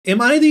Am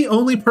I the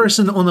only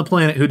person on the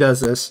planet who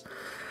does this?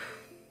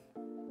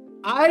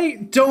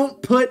 I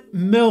don't put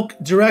milk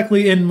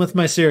directly in with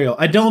my cereal.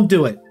 I don't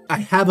do it. I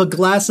have a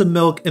glass of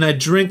milk and I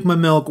drink my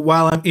milk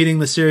while I'm eating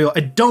the cereal.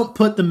 I don't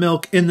put the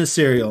milk in the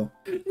cereal.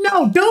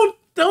 No, don't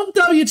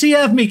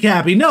WTF me,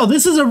 Cappy. No,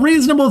 this is a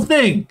reasonable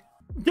thing.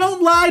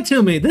 Don't lie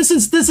to me. This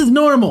is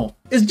normal.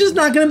 It's just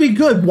not going to be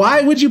good.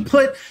 Why did you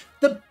put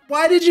the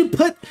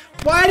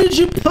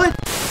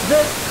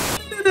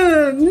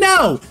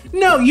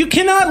no, you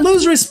cannot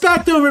lose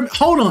respect over.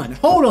 Hold on.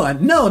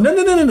 No.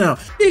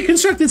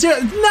 Deconstructed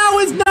cereal. No,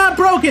 it's not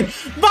broken.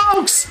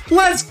 Volks,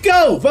 let's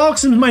go.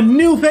 Volks is my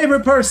new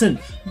favorite person.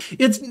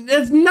 It's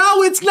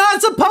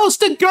not supposed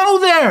to go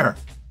there.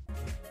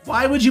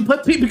 Why would you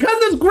put because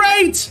it's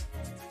great.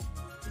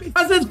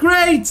 Because it's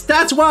great.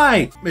 That's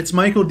why. It's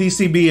Michael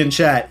DCB in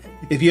chat.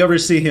 If you ever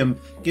see him,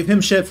 give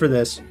him shit for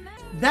this.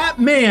 That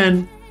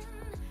man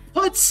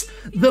puts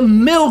the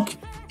milk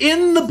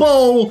in the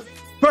bowl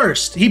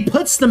first. He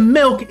puts the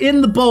milk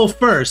in the bowl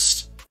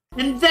first,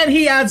 and then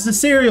he adds the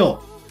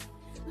cereal.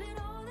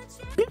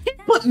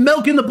 Put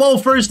milk in the bowl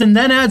first and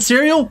then add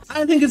cereal?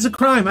 I think it's a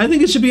crime. I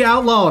think it should be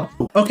outlawed.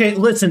 Okay,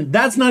 listen,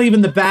 that's not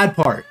even the bad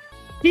part.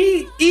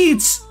 He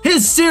eats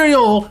his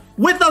cereal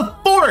with a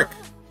fork.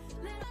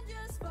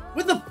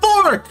 With a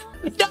fork!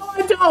 No,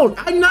 I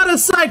don't! I'm not a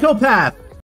psychopath!